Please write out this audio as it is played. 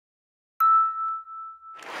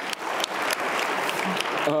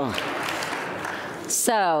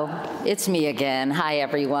So, it's me again. Hi,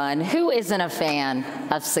 everyone. Who isn't a fan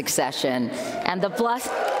of Succession? And the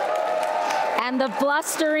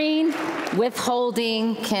blustering,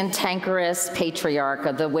 withholding, cantankerous patriarch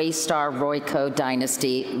of the Waystar Royco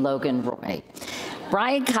dynasty, Logan Roy.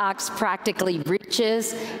 Brian Cox practically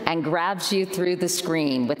reaches and grabs you through the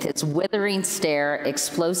screen with his withering stare,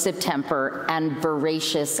 explosive temper, and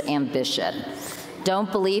voracious ambition.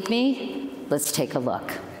 Don't believe me? Let's take a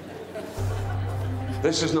look.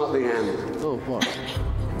 This is not the end. Oh, what?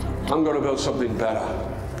 I'm going to build something better.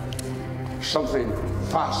 Something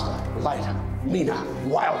faster, lighter, meaner,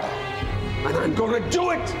 wilder. And I'm going to do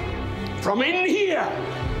it from in here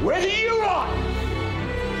with you lot.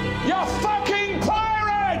 You fucking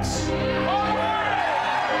pirates!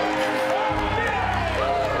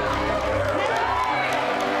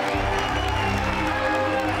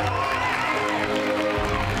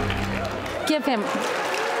 Give him.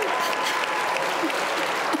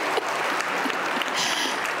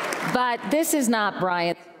 But this is not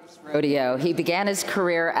Brian's first rodeo. He began his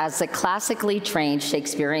career as a classically trained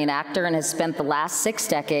Shakespearean actor and has spent the last 6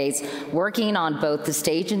 decades working on both the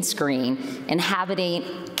stage and screen, inhabiting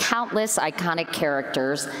countless iconic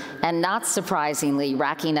characters, and not surprisingly,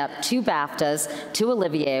 racking up 2 BAFTAs, 2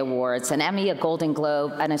 Olivier Awards, an Emmy, a Golden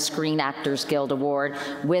Globe, and a Screen Actors Guild Award,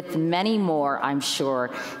 with many more, I'm sure,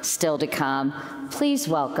 still to come. Please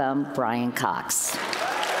welcome Brian Cox.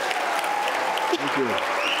 Thank you.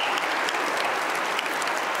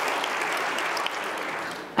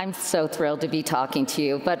 I'm so thrilled to be talking to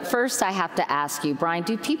you. But first, I have to ask you, Brian,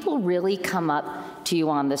 do people really come up to you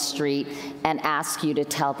on the street and ask you to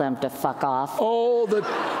tell them to fuck off? All the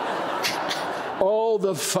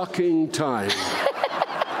fucking time.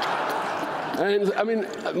 And I mean,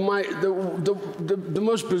 the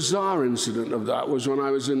most bizarre incident of that was when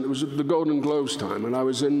I was in, it was the Golden Globes time, and I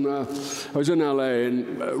was in LA,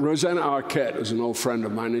 and Rosanna Arquette was an old friend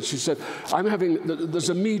of mine, and she said, there's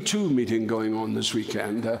a Me Too meeting going on this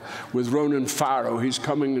weekend with Ronan Farrow. He's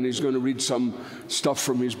coming and he's going to read some stuff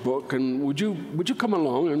from his book, and would you come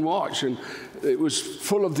along and watch? And it was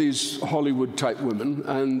full of these Hollywood-type women,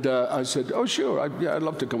 and I said, oh, sure, I'd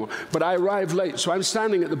love to come on. But I arrived late, so I'm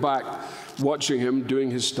standing at the back watching him doing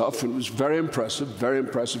his stuff, and it was very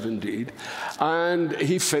impressive indeed. And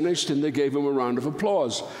he finished, and they gave him a round of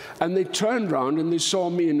applause. And they turned around, and they saw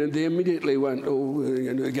me, and they immediately went, oh,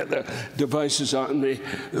 they get their devices out, and they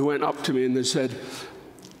went up to me, and they said,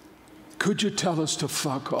 could you tell us to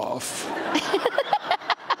fuck off?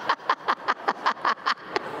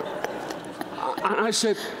 And I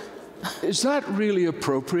said, is that really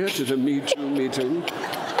appropriate at a Me Too meeting?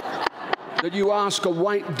 That you ask a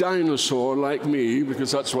white dinosaur like me,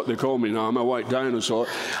 because that's what they call me now, I'm a white dinosaur,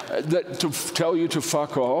 that to tell you to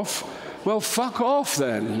fuck off? Well, fuck off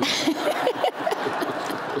then.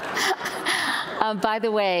 By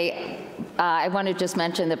the way, I want to just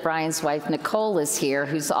mention that Brian's wife, Nicole, is here,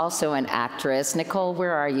 who's also an actress. Nicole,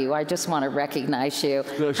 where are you? I just want to recognize you.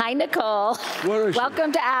 Hi, Nicole. Where is she?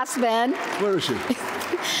 Welcome to Aspen. Where is she?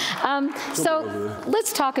 So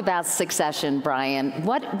let's talk about Succession, Brian.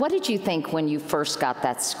 What did you think when you first got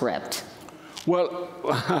that script? Well,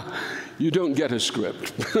 you don't get a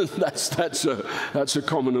script. that's a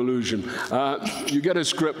common illusion. You get a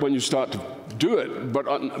script when you start to do it,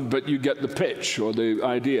 but you get the pitch or the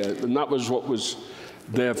idea, and that was what was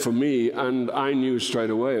there for me. And I knew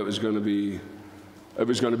straight away it was going to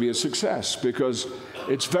be a success, because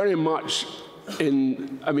it's very much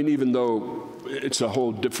in. I mean, even though it's a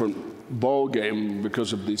whole different ball game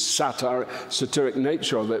because of the satiric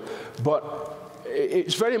nature of it, but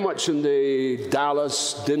it's very much in the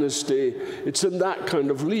Dallas dynasty. It's in that kind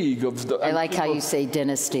of league of the. I like how you say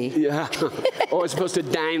dynasty. Yeah. Oh, as opposed to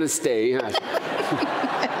dynasty. Yeah.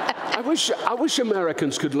 I wish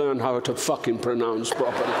Americans could learn how to fucking pronounce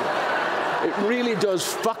properly. It really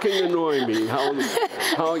does fucking annoy me how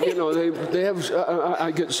you know they have.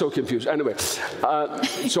 I get so confused. Anyway,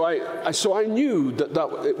 so I knew that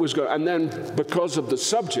it was going, and then because of the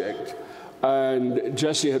subject. And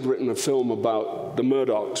Jesse had written a film about the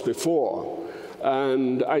Murdochs before,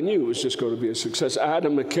 and I knew it was just going to be a success.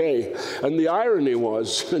 Adam McKay, and the irony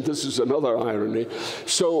was, and this is another irony,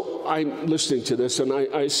 so I'm listening to this, and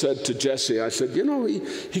I said to Jesse, I said, you know,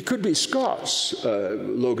 he could be Scots,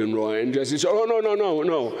 Logan Roy, and Jesse said, oh, no,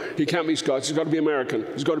 he can't be Scots, he's got to be American,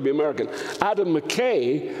 Adam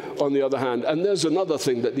McKay, on the other hand, and there's another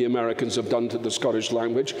thing that the Americans have done to the Scottish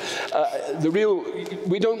language,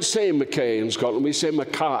 we don't say McKay in Scotland, we say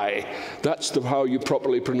Mackay. That's how you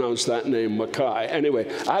properly pronounce that name, Mackay. Anyway,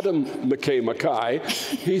 Adam Mackay,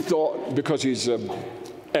 he thought, because he's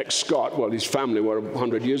ex-Scot, well, his family were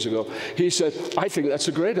 100 years ago, he said, I think that's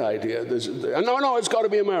a great idea. No, it's got to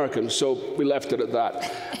be American. So we left it at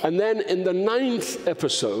that. And then in the ninth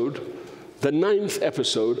episode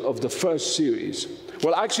of the first series,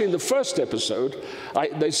 well, actually in the first episode,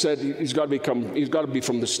 they said he's got to be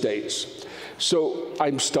from the States. So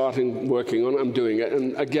I'm working on it, I'm doing it,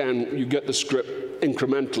 and again, you get the script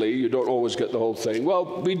incrementally, you don't always get the whole thing.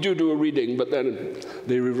 Well, we do a reading, but then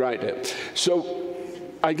they rewrite it. So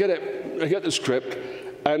I get the script,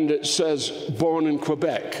 and it says, born in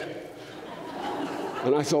Quebec.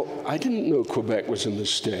 And I thought, I didn't know Quebec was in the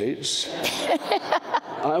States.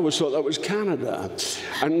 I always thought that was Canada.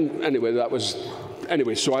 And anyway,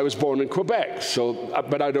 so I was born in Quebec,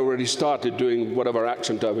 but I'd already started doing whatever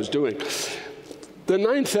accent I was doing. The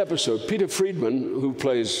ninth episode, Peter Friedman, who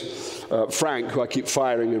plays Frank, who I keep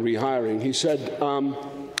firing and rehiring, he said,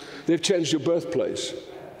 they've changed your birthplace.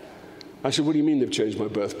 I said, what do you mean they've changed my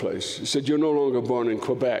birthplace? He said, you're no longer born in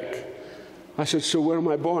Quebec. I said, so where am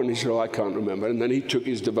I born? He said, oh, I can't remember. And then he took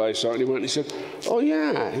his device out and he went and he said, oh,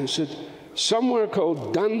 yeah. He said, somewhere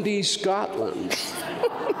called Dundee, Scotland.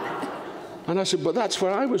 And I said, but that's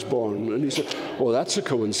where I was born. And he said, oh, that's a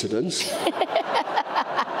coincidence.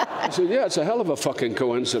 I said, yeah, it's a hell of a fucking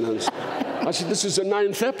coincidence. I said, this is the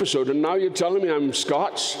ninth episode, and now you're telling me I'm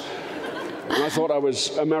Scots? And I thought I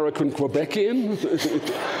was American Quebecian,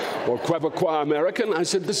 or Quebecois American. I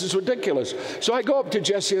said, this is ridiculous. So I go up to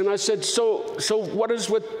Jesse and I said, so what is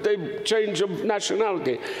with the change of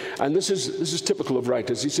nationality? And this is typical of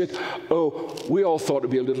writers. He said, oh, we all thought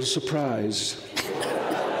it'd be a little surprise.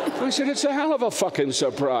 I said, it's a hell of a fucking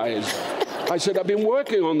surprise. I said, I've been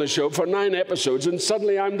working on the show for 9 episodes, and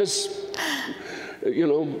suddenly I'm this,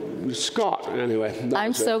 Scot. Anyway.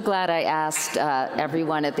 I'm so glad I asked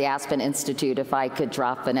everyone at the Aspen Institute if I could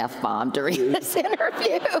drop an F-bomb during this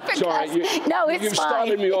interview. Sorry, you've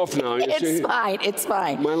started me off now. It's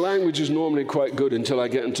fine. My language is normally quite good until I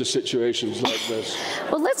get into situations like this.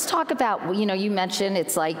 Well, let's talk about, you mentioned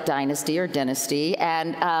it's like Dynasty or Dynasty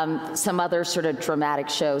and some other sort of dramatic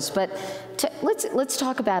shows, but let's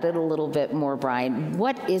talk about it a little bit more, Brian.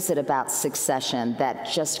 What is it about Succession that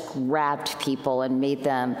just grabbed people and made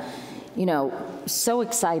them, so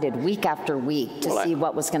excited week after week to see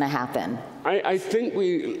what was going to happen? I think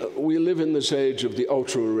we live in this age of the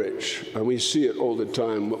ultra-rich, and we see it all the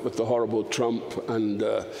time with the horrible Trump and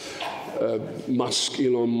Elon Musk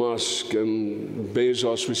and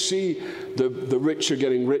Bezos. We see the rich are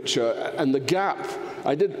getting richer, and the gap.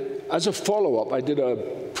 As a follow-up, I did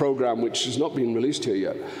a program which has not been released here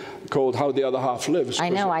yet, called How the Other Half Lives. I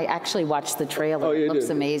know, I actually watched the trailer. Oh, it looks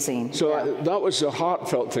amazing. So that was a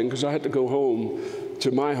heartfelt thing, because I had to go home to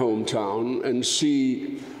my hometown and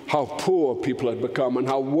see how poor people had become and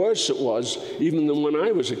how worse it was even than when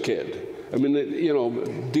I was a kid. I mean,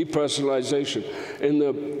 depersonalization. In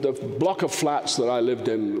the block of flats that I lived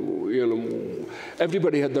in,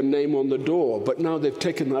 everybody had their name on the door, but now they've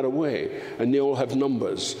taken that away, and they all have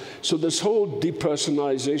numbers. So this whole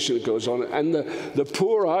depersonalization that goes on, and the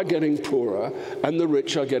poor are getting poorer, and the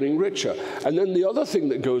rich are getting richer. And then the other thing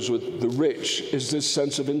that goes with the rich is this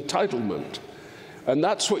sense of entitlement. And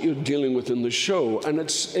that's what you're dealing with in the show. And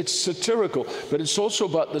it's satirical, but it's also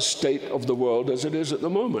about the state of the world as it is at the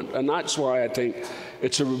moment. And that's why I think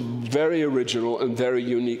it's a very original and very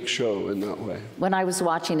unique show in that way. When I was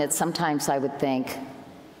watching it, sometimes I would think,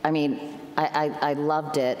 I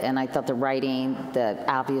loved it, and I thought the writing,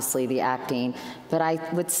 obviously the acting, but I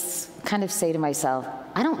would kind of say to myself,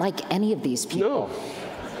 I don't like any of these people.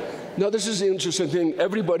 No, this is the interesting thing.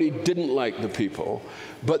 Everybody didn't like the people,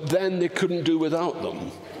 but then they couldn't do without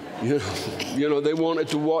them. They wanted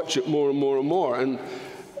to watch it more and more and more,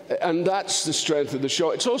 and that's the strength of the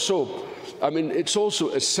show. It's also, it's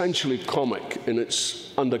also essentially comic in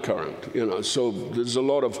its undercurrent. So there's a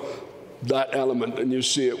lot of that element, and you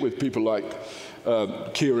see it with people like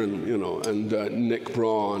Kieran, and Nick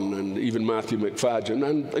Braun, and even Matthew McFadden,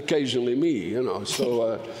 and occasionally me.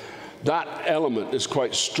 So. That element is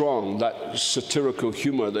quite strong, that satirical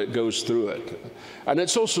humor that goes through it. And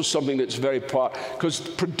it's also something that's very because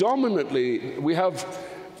predominantly we have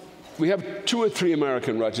 2 or 3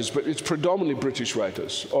 American writers, but it's predominantly British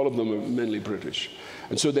writers. All of them are mainly British.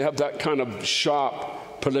 And so they have that kind of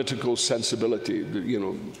sharp political sensibility,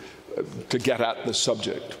 to get at the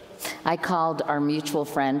subject. I called our mutual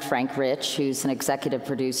friend, Frank Rich, who's an executive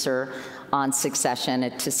producer on Succession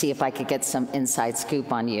to see if I could get some inside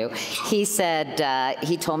scoop on you. He said,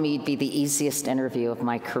 he told me you'd be the easiest interview of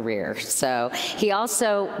my career. So he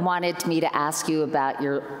also wanted me to ask you about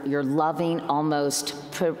your loving, almost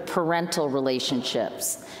parental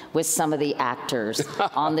relationships with some of the actors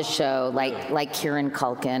on the show, like Kieran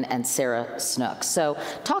Culkin and Sarah Snook. So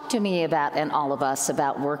talk to me about, and all of us,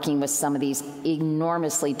 about working with some of these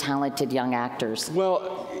enormously talented young actors.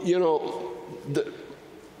 Well, you know,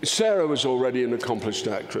 Sarah was already an accomplished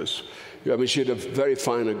actress. I mean, she had a very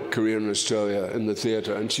fine career in Australia in the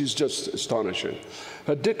theatre, and she's just astonishing.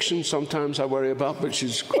 Her diction sometimes I worry about, but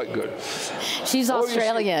she's quite good. She's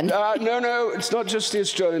Australian. No, it's not just the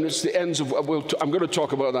Australian, it's the ends of... I'm going to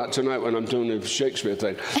talk about that tonight when I'm doing the Shakespeare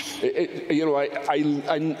thing. You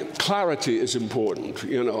know, clarity is important,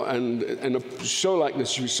 you know, and in a show like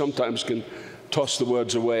this, you sometimes can toss the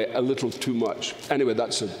words away a little too much. Anyway,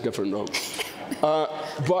 that's a different note.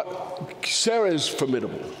 But Sarah is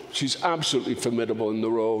formidable. She's absolutely formidable in the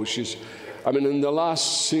role. I mean, in the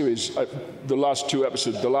last series, the last two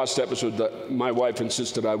episodes, the last episode that my wife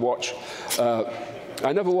insisted I watch,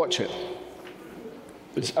 I never watch it.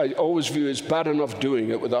 I always view it's bad enough doing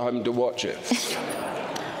it without having to watch it.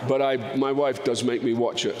 But my wife does make me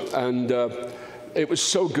watch it. And it was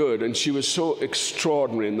so good, and she was so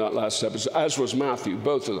extraordinary in that last episode, as was Matthew,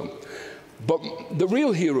 both of them. But the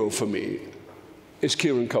real hero for me is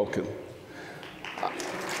Kieran Culkin.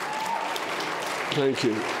 Thank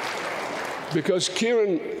you. Because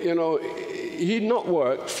Kieran, you know, he'd not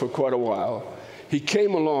worked for quite a while. He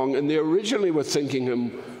came along, and they originally were thinking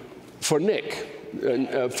him for Nick,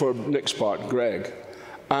 for Nick's part, Greg.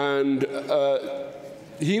 And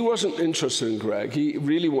he wasn't interested in Greg. He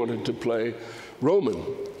really wanted to play Roman.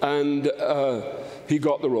 And he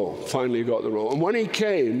got the role, finally got the role. And when he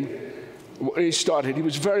came, when he started, he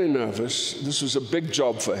was very nervous. This was a big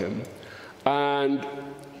job for him. And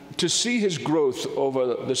to see his growth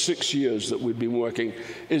over the 6 years that we've been working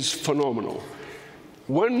is phenomenal.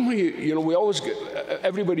 When we always get,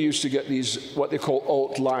 everybody used to get these, what they call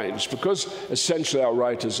alt lines, because essentially our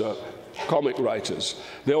writers are comic writers.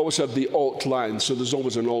 They always have the alt lines, so there's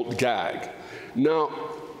always an alt gag. Now,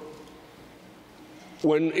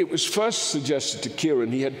 when it was first suggested to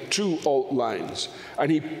Kieran, he had 2 alt lines,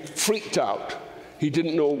 and he freaked out. He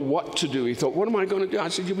didn't know what to do. He thought, what am I going to do? I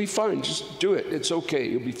said, you'll be fine. Just do it. It's okay.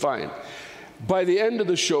 You'll be fine. By the end of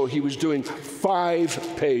the show, he was doing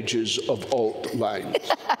 5 pages of alt lines.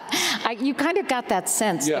 You kind of got that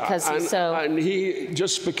sense, yeah, because he's so... And he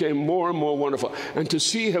just became more and more wonderful. And to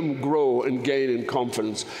see him grow and gain in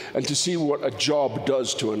confidence, and to see what a job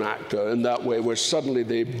does to an actor in that way, where suddenly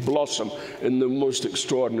they blossom in the most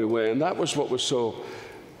extraordinary way. And that was what was so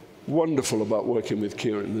wonderful about working with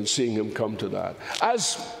Kieran and seeing him come to that,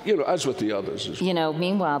 as you know, as with the others as well. You know,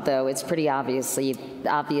 meanwhile, though, it's pretty obvious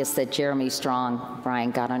that Jeremy Strong,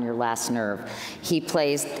 Brian, got on your last nerve. He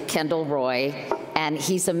plays Kendall Roy, and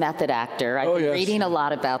he's a method actor. I've been reading a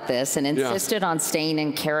lot about this, and insisted on staying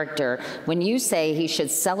in character. When you say he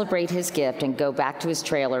should celebrate his gift and go back to his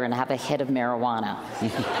trailer and have a hit of marijuana.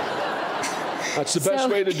 That's the best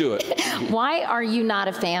way to do it. Why are you not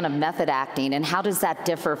a fan of method acting, and how does that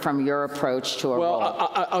differ from your approach to a role?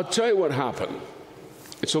 Well, I'll tell you what happened.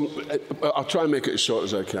 I'll try and make it as short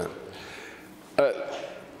as I can.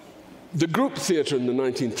 The group theater in the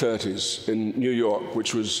 1930s in New York,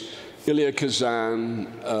 which was Elia Kazan,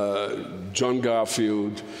 John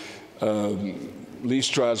Garfield, Lee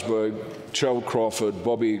Strasberg, Cheryl Crawford,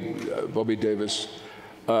 Bobby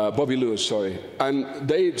Lewis, sorry. And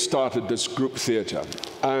they started this group theater.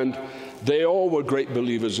 And they all were great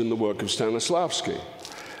believers in the work of Stanislavski.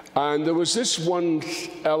 And there was this one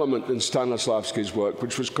element in Stanislavski's work,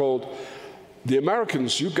 which was called, the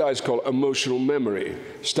Americans, you guys call it emotional memory.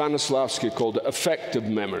 Stanislavski called it affective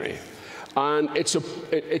memory. And it's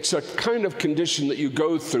a kind of condition that you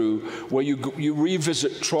go through where you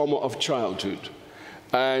revisit trauma of childhood.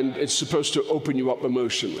 And it's supposed to open you up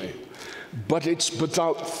emotionally. But it's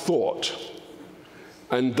without thought,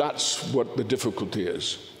 and that's what the difficulty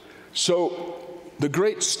is. So the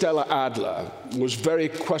great Stella Adler was very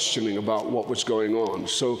questioning about what was going on.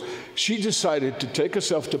 So she decided to take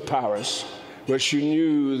herself to Paris, where she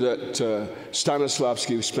knew that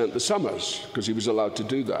Stanislavski spent the summers, because he was allowed to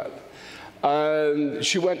do that. And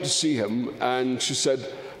she went to see him, and she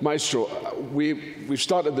said, Maestro, we've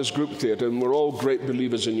started this group theater, and we're all great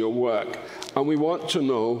believers in your work, and we want to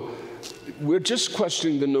know, we're just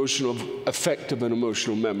questioning the notion of affective and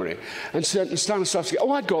emotional memory. And Stanislavski,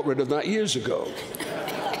 oh, I got rid of that years ago.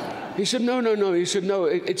 He said, no. He said, no,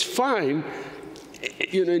 it's fine.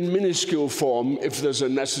 you know, in minuscule form, if there's a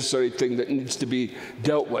necessary thing that needs to be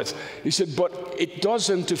dealt with. He said, but it does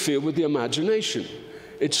interfere with the imagination.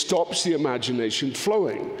 It stops the imagination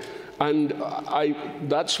flowing. And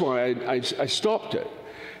that's why I stopped it.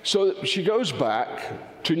 So she goes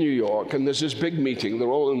back to New York, and there's this big meeting. They're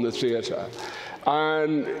all in the theater.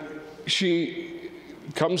 And she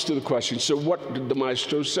comes to the question, so what did the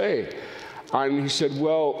maestro say? And he said,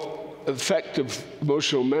 well, effective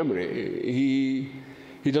emotional memory,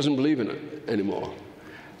 he doesn't believe in it anymore.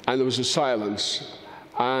 And there was a silence.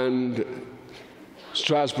 And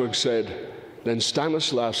Strasberg said, then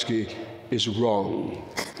Stanislavski is wrong.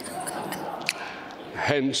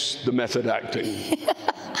 Hence the method acting.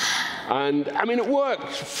 And I mean, it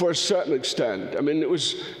worked for a certain extent. I mean, it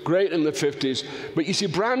was great in the 50s. But you see,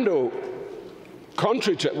 Brando,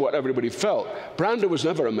 contrary to what everybody felt, Brando was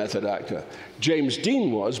never a method actor. James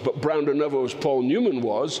Dean was, but Brando never was. Paul Newman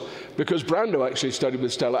was, because Brando actually studied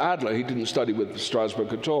with Stella Adler. He didn't study with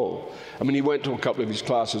Strasberg at all. I mean, he went to a couple of his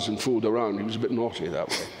classes and fooled around. He was a bit naughty that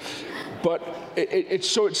way. But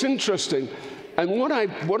so it's interesting. And what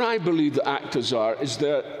I believe the actors are is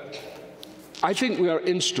that I think we are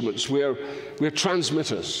instruments. We're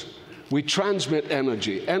transmitters. We transmit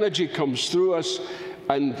energy. Energy comes through us.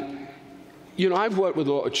 And, you know, I've worked with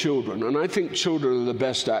a lot of children, and I think children are the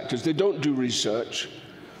best actors. They don't do research.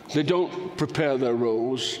 They don't prepare their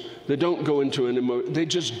roles. They don't go into an emotion. They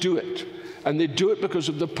just do it. And they do it because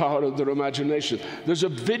of the power of their imagination. There's a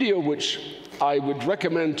video which I would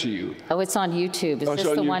recommend to you. Oh, it's on YouTube. Is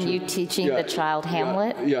this the one you teaching the child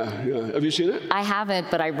Hamlet? Yeah. Have you seen it? I haven't,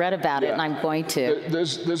 but I read about it, and I'm going to.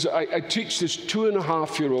 I teach this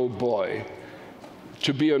 2.5-year-old boy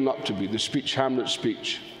to be or not to be, the speech, Hamlet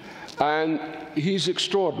speech. And he's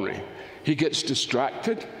extraordinary. He gets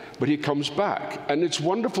distracted, but he comes back. And it's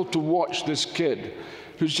wonderful to watch this kid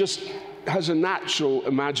who's just has a natural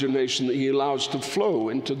imagination that he allows to flow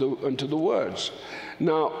into the words.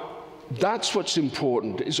 Now, that's what's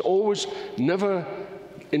important, is always never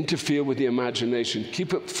interfere with the imagination.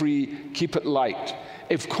 Keep it free, keep it light.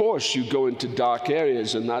 Of course, you go into dark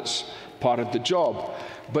areas, and that's part of the job.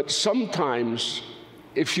 But sometimes,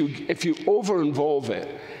 if you over-involve it,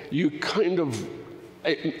 you kind of,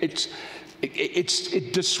 it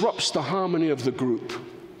disrupts the harmony of the group.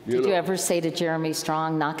 Did you ever say to Jeremy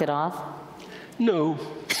Strong, knock it off? No.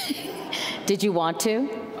 Did you want to?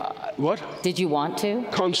 What? Did you want to?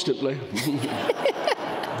 Constantly.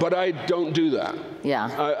 But I don't do that. Yeah.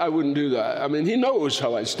 I wouldn't do that. I mean, he knows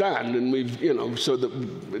how I stand, and we've, you know, so that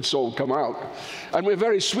it's all come out. And we're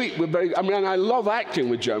very sweet. I mean, I love acting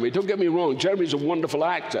with Jeremy. Don't get me wrong. Jeremy's a wonderful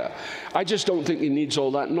actor. I just don't think he needs all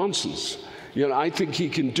that nonsense. You know, I think he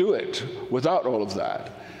can do it without all of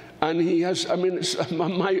that. And he has, I mean,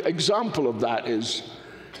 my example of that is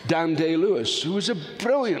Dan Day-Lewis, who was a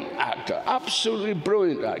brilliant actor, absolutely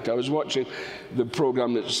brilliant actor. I was watching the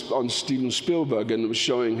program that's on Steven Spielberg, and it was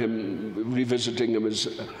showing him, revisiting him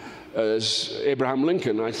as Abraham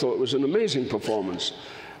Lincoln. I thought it was an amazing performance.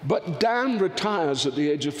 But Dan retires at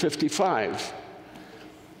the age of 55.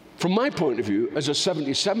 From my point of view, as a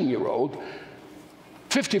 77-year-old,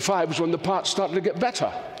 55 was when the parts started to get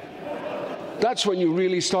better. That's when you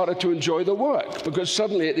really started to enjoy the work, because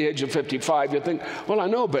suddenly at the age of 55 you think, well, I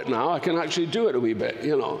know a bit now, I can actually do it a wee bit,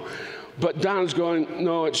 you know. But Dan's going,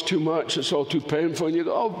 no, it's too much, it's all too painful, and you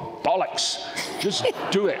go, oh, bollocks, just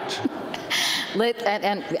do it.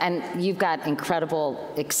 And you've got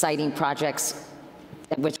incredible, exciting projects,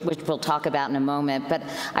 which we'll talk about in a moment, but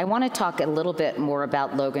I want to talk a little bit more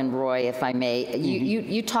about Logan Roy, if I may.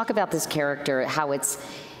 Mm-hmm. You talk about this character, how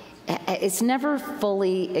it's never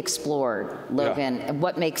fully explored, Logan, yeah,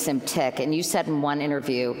 what makes him tick. And you said in one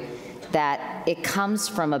interview that it comes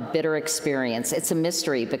from a bitter experience. It's a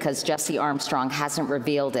mystery because Jesse Armstrong hasn't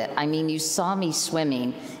revealed it. I mean, you saw me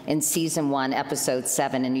swimming in season 1, episode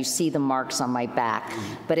 7, and you see the marks on my back,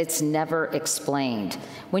 but it's never explained.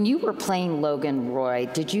 When you were playing Logan Roy,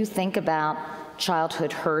 did you think about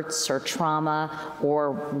childhood hurts or trauma,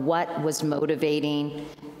 or what was motivating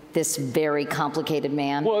this very complicated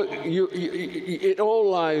man? Well, it all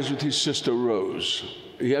lies with his sister Rose.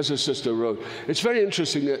 He has a sister Rose. It's very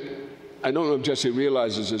interesting that, I don't know if Jesse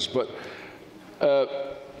realizes this, but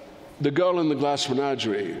the girl in the Glass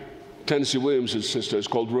Menagerie, Tennessee Williams' sister, is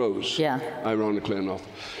called Rose, yeah, ironically enough.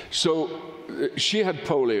 So she had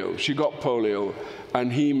polio, she got polio,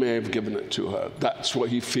 and he may have given it to her. That's what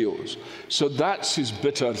he feels. So that's his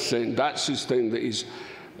bitter thing. That's his thing that he's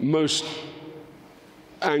most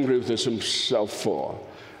angry with himself for,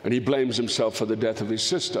 and he blames himself for the death of his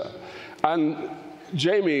sister. And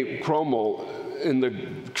Jamie Cromwell in the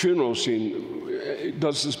funeral scene,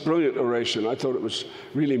 does this brilliant oration. I thought it was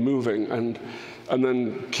really moving. And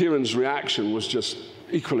then Kieran's reaction was just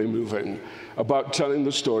equally moving about telling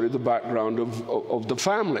the story, the background of the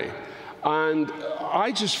family. And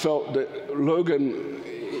I just felt that Logan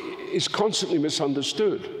is constantly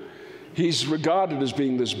misunderstood. He's regarded as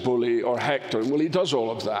being this bully or Hector. Well, he does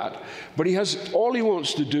all of that. But all he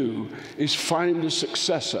wants to do is find a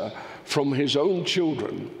successor from his own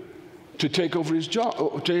children to take over his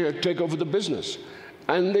job, to take over the business.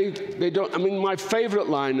 And they don't, I mean, my favorite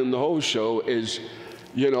line in the whole show is,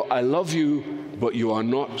 you know, I love you, but you are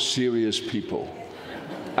not serious people.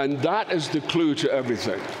 And that is the clue to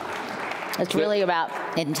everything. It's really about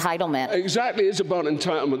entitlement. Exactly, it's about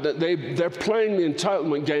entitlement. That they're playing the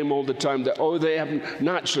entitlement game all the time. That they haven't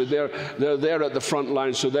naturally. They're there at the front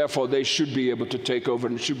line, so therefore they should be able to take over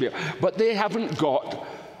and should be. But they haven't got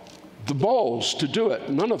the balls to do it.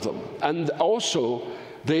 None of them. And also,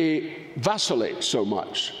 they vacillate so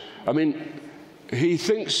much. I mean, he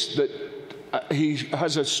thinks that he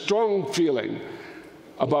has a strong feeling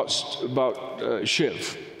about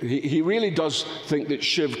Shiv. He really does think that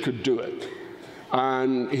Shiv could do it,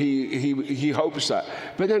 and he hopes that.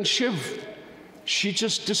 But then Shiv, she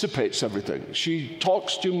just dissipates everything. She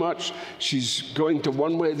talks too much. She's going to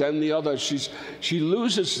one way, then the other. She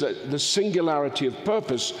loses the singularity of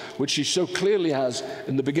purpose, which she so clearly has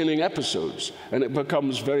in the beginning episodes, and it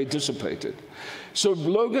becomes very dissipated. So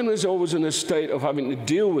Logan is always in a state of having to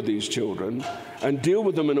deal with these children and deal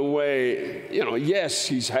with them in a way, you know, yes,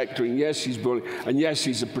 he's hectoring, yes, he's bullying, and yes,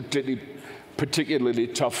 he's a particularly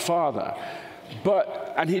tough father.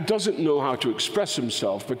 And he doesn't know how to express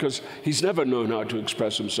himself because he's never known how to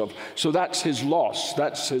express himself. So that's his loss,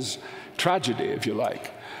 that's his tragedy, if you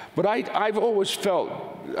like. But I've always felt,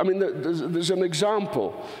 I mean, there's an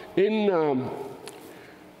example.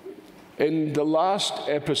 In the last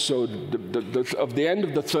episode of the end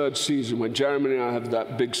of the third season, when Jeremy and I have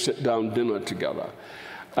that big sit-down dinner together,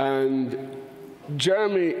 and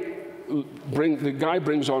Jeremy, the guy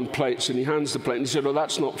brings on plates, and he hands the plate, and he said, "Oh,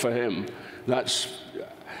 that's not for him.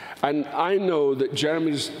 And I know that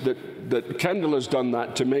that Kendall has done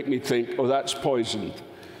that to make me think, oh, that's poisoned,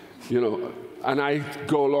 you know, and I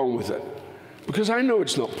go along with it. Because I know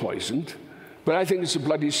it's not poisoned, but I think it's a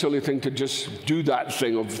bloody silly thing to just do that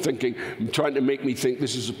thing of thinking, trying to make me think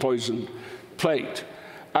this is a poisoned plate.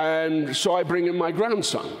 And so I bring in my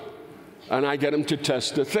grandson, and I get him to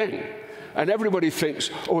test the thing. And everybody thinks,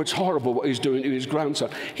 oh, it's horrible what he's doing to his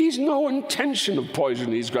grandson. He's no intention of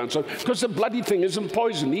poisoning his grandson, because the bloody thing isn't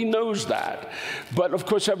poison. He knows that. But of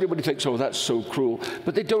course, everybody thinks, oh, that's so cruel.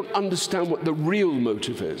 But they don't understand what the real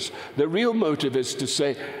motive is. The real motive is to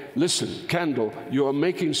say, listen, Kendall, you are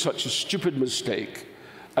making such a stupid mistake,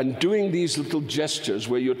 and doing these little gestures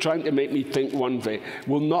where you're trying to make me think one way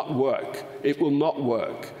will not work. It will not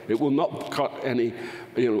work. It will not cut any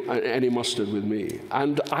mustard with me.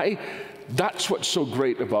 And that's what's so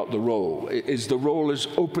great about the role, is the role is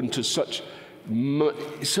open to such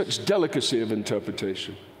delicacy of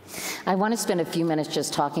interpretation. I want to spend a few minutes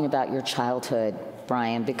just talking about your childhood,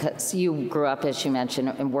 Brian, because you grew up, as you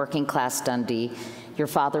mentioned, in working-class Dundee. Your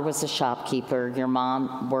father was a shopkeeper. Your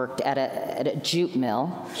mom worked at a jute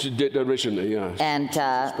mill. She did originally, yeah. And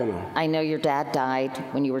I know your dad died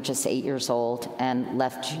when you were just 8 years old and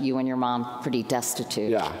left you and your mom pretty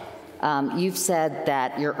destitute. Yeah. You've said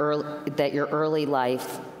that your early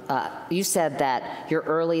life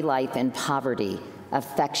in poverty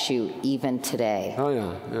affects you even today. Oh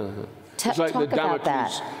yeah, yeah. It's like talk about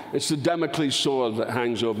that. It's the Damocles sword that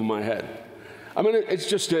hangs over my head. I mean, it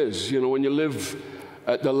just is. You know, when you live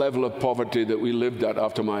at the level of poverty that we lived at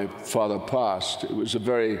after my father passed, it was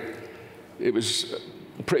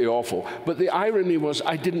pretty awful. But the irony was,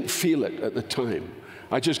 I didn't feel it at the time.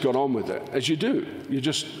 I just got on with it, as you do. You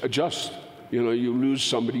just adjust. You know, you lose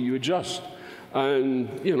somebody, you adjust. And,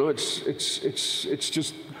 you know, it's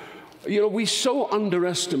just, you know, we so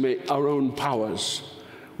underestimate our own powers.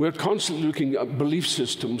 We're constantly looking at belief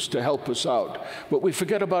systems to help us out, but we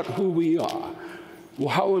forget about who we are,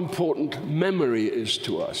 how important memory is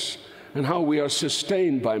to us, and how we are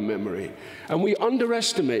sustained by memory. And we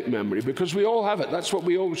underestimate memory because we all have it. That's what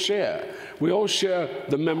we all share. We all share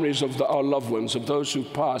the memories of our loved ones, of those who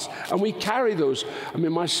passed. And we carry those. I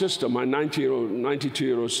mean, my sister, my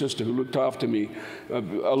 92-year-old sister, who looked after me a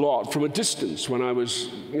lot from a distance when I was,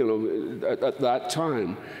 you know, at that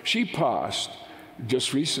time, she passed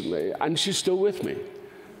just recently, and she's still with me.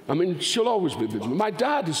 I mean, she'll always be with me. My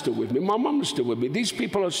dad is still with me. My mum is still with me. These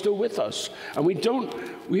people are still with us. And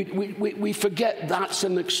we forget that's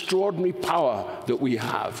an extraordinary power that we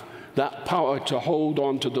have, that power to hold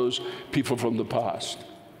on to those people from the past.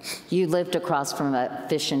 You lived across from a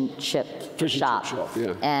fish and chip shop,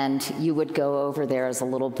 yeah. And you would go over there as a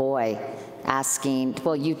little boy asking,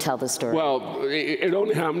 well, you tell the story. Well, it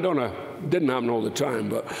only happened didn't happen all the time,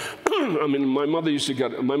 but I mean, my mother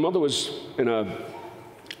was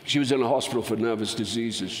she was in a hospital for nervous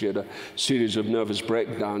diseases. She had a series of nervous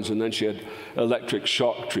breakdowns, and then she had electric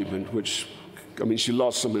shock treatment, which, I mean, she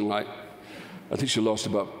lost something like, I think she lost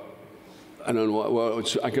about, I don't know what, well,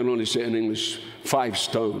 I can only say in English, 5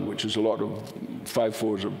 stone, which is a lot of 5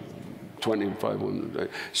 4s of 25,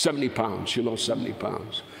 70 pounds. She lost 70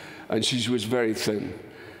 pounds. And she was very thin.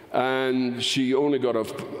 And she only got her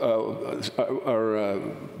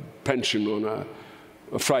pension on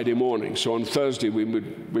a Friday morning. So on Thursday,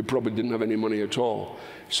 we probably didn't have any money at all.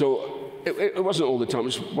 So it wasn't all the time, it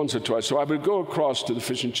was once or twice. So I would go across to the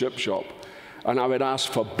fish and chip shop, and I would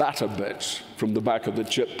ask for batter bits from the back of the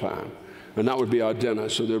chip pan. And that would be our dinner.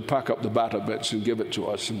 So they would pack up the batter bits and give it to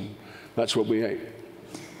us, and that's what we ate.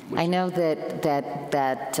 I know that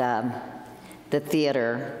the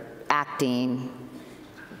theater, acting,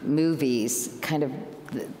 movies, kind of,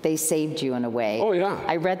 they saved you in a way. Oh, yeah.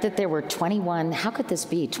 I read that there were 21, how could this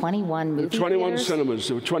be, 21 movie 21 theaters? cinemas.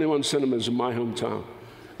 There were 21 cinemas in my hometown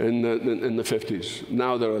in the 50s.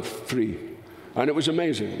 Now there are 3. And it was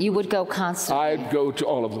amazing. You would go constantly? I'd go to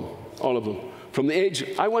all of them. From the age,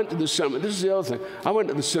 I went to the cinema, this is the other thing, I went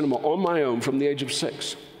to the cinema on my own from the age of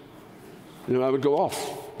 6. You know, I would go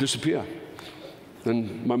off, disappear.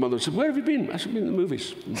 And my mother said, where have you been? I said, I've been in the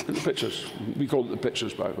movies, in the pictures. We called it the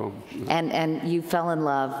pictures back home. And you fell in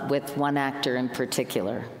love with one actor in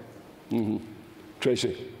particular. Mm-hmm.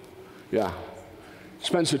 Tracy, yeah.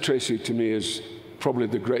 Spencer Tracy, to me, is probably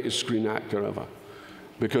the greatest screen actor ever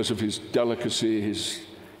because of his delicacy, his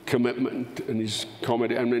commitment, and his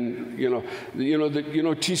comedy. I mean,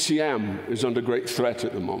 TCM is under great threat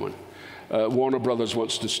at the moment. Warner Brothers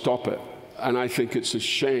wants to stop it, and I think it's a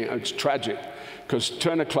shame, it's tragic, because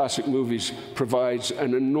Turner Classic Movies provides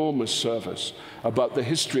an enormous service about the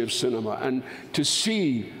history of cinema. And to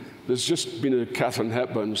see, there's just been a Katharine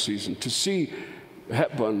Hepburn season, to see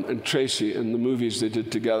Hepburn and Tracy in the movies they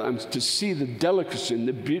did together, and to see the delicacy and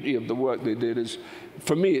the beauty of the work they did is,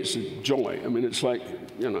 for me, it's a joy. I mean, it's like,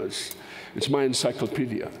 it's my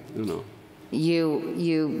encyclopedia,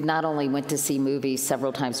 You not only went to see movies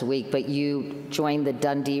several times a week, but you joined the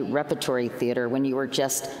Dundee Repertory Theatre when you were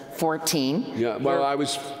just 14. Yeah, well, I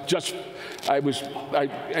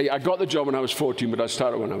got the job when I was 14, but I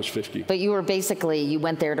started when I was 50. But you were basically, you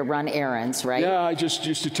went there to run errands, right? Yeah, I just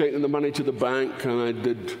used to take the money to the bank, and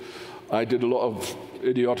I did a lot of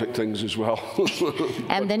idiotic things as well.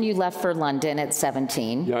 And then you left for London at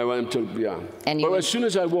 17. Yeah, I went to, yeah. And as soon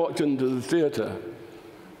as I walked into the theatre,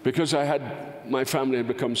 because my family had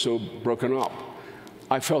become so broken up,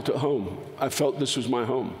 I felt at home. I felt this was my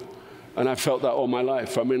home. And I felt that all my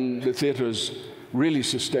life. I mean, the theatre has really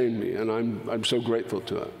sustained me, and I'm so grateful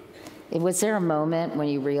to it. Was there a moment when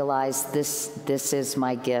you realized this is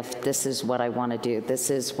my gift, this is what I want to do, this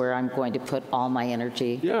is where I'm going to put all my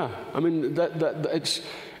energy? Yeah, I mean,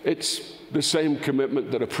 it's the same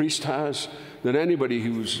commitment that a priest has, that anybody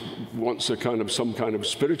who wants some kind of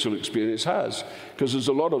spiritual experience has, because there's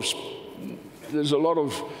a lot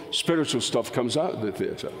of spiritual stuff comes out of the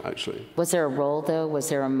theatre, actually. Was there a role, though? Was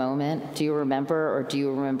there a moment? Do you remember, or do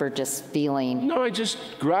you remember just feeling? No, just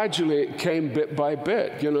gradually it came bit by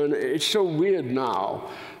bit, and it's so weird now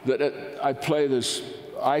that I play this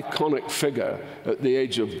iconic figure at the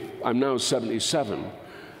age of, I'm now 77,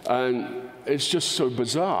 and it's just so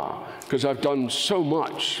bizarre, because I've done so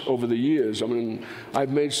much over the years. I mean, I've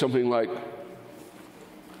made something like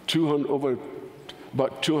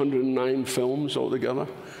about 209 films altogether,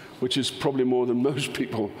 which is probably more than most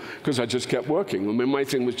people, because I just kept working. I mean, my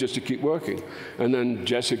thing was just to keep working. And then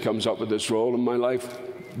Jesse comes up with this role, and my life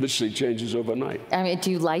literally changes overnight. I mean, do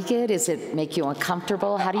you like it? Does it make you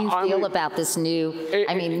uncomfortable? How do you feel about this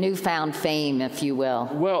newfound fame, if you will?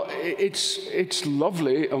 Well, it's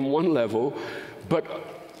lovely on one level, but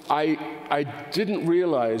I didn't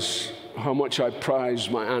realize how much I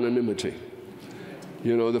prized my anonymity.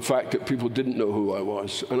 The fact that people didn't know who I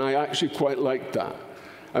was. And I actually quite liked that.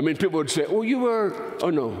 I mean, people would say, oh, you were, oh,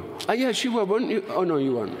 no. Yes, you were, weren't you? Oh, no,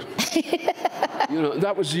 you weren't.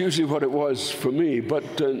 That was usually what it was for me.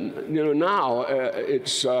 But, now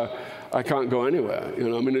it's, I can't go anywhere. I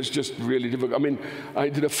mean, it's just really difficult. I mean, I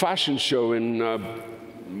did a fashion show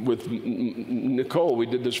with Nicole. We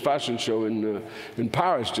did this fashion show in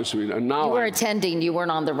Paris just recently. And now you were attending, you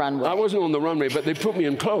weren't on the runway. I wasn't on the runway, but they put me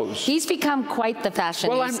in clothes. He's become quite the fashionista.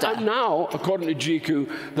 Well, I'm now, according to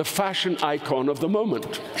GQ, the fashion icon of the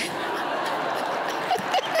moment.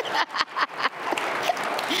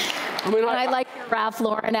 I mean, I like your Ralph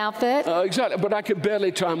Lauren outfit. Exactly, but I could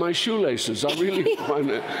barely tie my shoelaces. I really find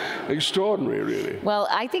it extraordinary, really. Well,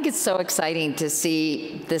 I think it's so exciting to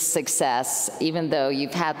see this success, even though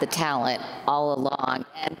you've had the talent all along.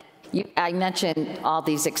 And I mentioned all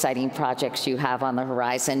these exciting projects you have on the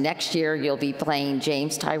horizon. Next year, you'll be playing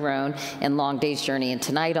James Tyrone in Long Day's Journey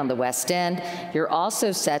into Night on the West End. You're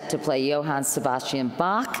also set to play Johann Sebastian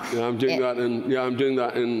Bach. Yeah, I'm doing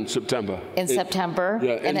that in September. In September?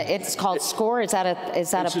 Yeah, and it's called Score? Is that a play?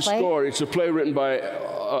 It's a score. It's a play written by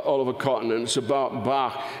Oliver Cotton, and it's about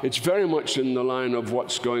Bach. It's very much in the line of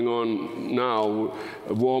what's going on now,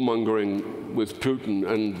 warmongering with Putin,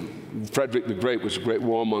 and Frederick the Great was a great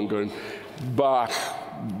warmonger, and Bach,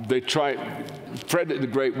 Frederick the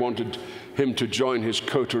Great wanted him to join his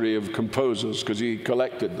coterie of composers because he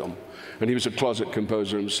collected them, and he was a closet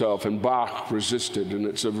composer himself, and Bach resisted, and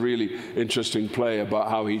it's a really interesting play about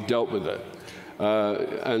how he dealt with it.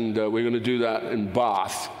 We're going to do that in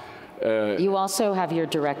Bath. You also have your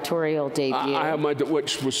directorial debut. I have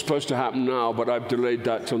which was supposed to happen now, but I've delayed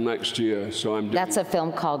that till next year. So That's a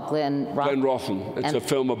film called Glen Rothen. It's a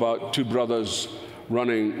film about two brothers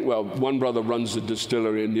running. Well, one brother runs the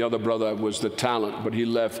distillery, and the other brother was the talent, but he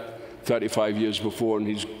left 35 years before, and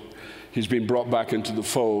he's been brought back into the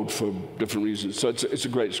fold for different reasons. So it's a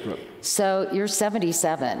great script. So you're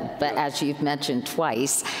 77, but as you've mentioned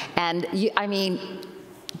twice, and I mean,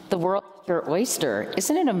 the world. Your oyster.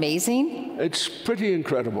 Isn't it amazing? It's pretty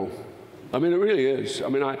incredible. I mean, it really is. I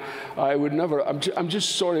mean, I would never, I'm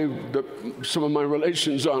just sorry that some of my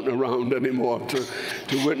relations aren't around anymore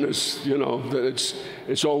to witness, you know, that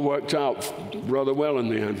it's all worked out rather well in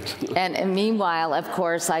the end. And meanwhile, of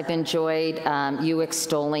course, I've enjoyed you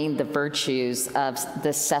extolling the virtues of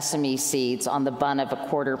the sesame seeds on the bun of a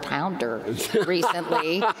quarter pounder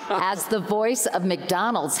recently as the voice of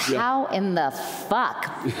McDonald's. Yeah. How in the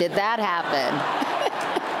fuck did that happen?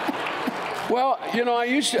 Well, you know, I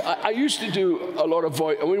used to do a lot of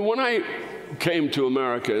voice. I mean, when I came to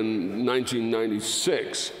America in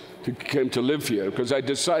 1996, came to live here, because I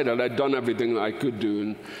decided I'd done everything that I could do,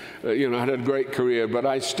 and you know, I had a great career, but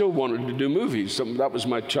I still wanted to do movies. That was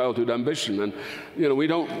my childhood ambition. And you know,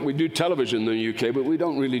 we do television in the UK, but we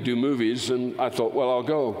don't really do movies. And I thought, well, I'll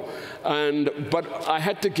go. But I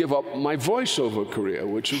had to give up my voiceover career,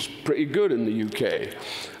 which was pretty good in the UK,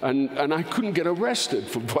 and I couldn't get arrested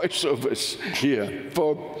for voiceovers here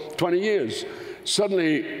for 20 years.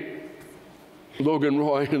 Suddenly, Logan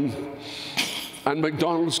Roy and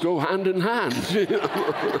McDonald's go hand in hand, you know,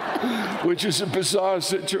 which is a bizarre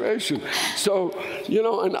situation. So, you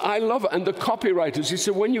know, and I love it. And the copywriters, he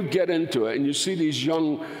said, when you get into it and you see these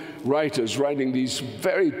young writers writing these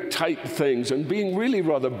very tight things and being really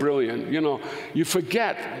rather brilliant, you know, you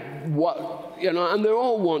forget what, you know, and they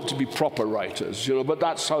all want to be proper writers, you know, but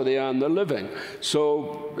that's how they earn their living.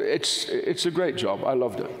 So it's a great job. I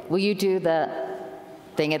loved it. Will you do the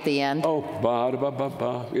thing at the end? Oh, ba ba ba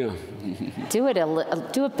ba, yeah. Do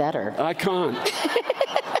it better. I can't.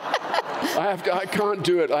 I can't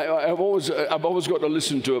do it. I've always got to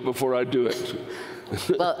listen to it before I do it.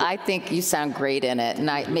 Well, I think you sound great in it, and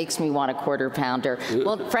it makes me want a quarter pounder.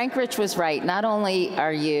 Well, Frank Rich was right. Not only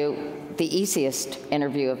are you the easiest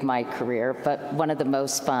interview of my career, but one of the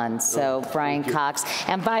most fun. So, Brian Cox.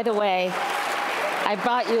 And by the way, I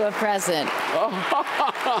brought you a present.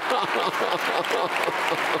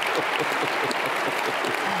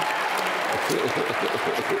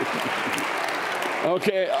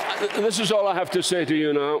 Okay, this is all I have to say to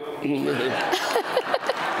you now.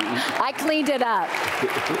 I cleaned it up.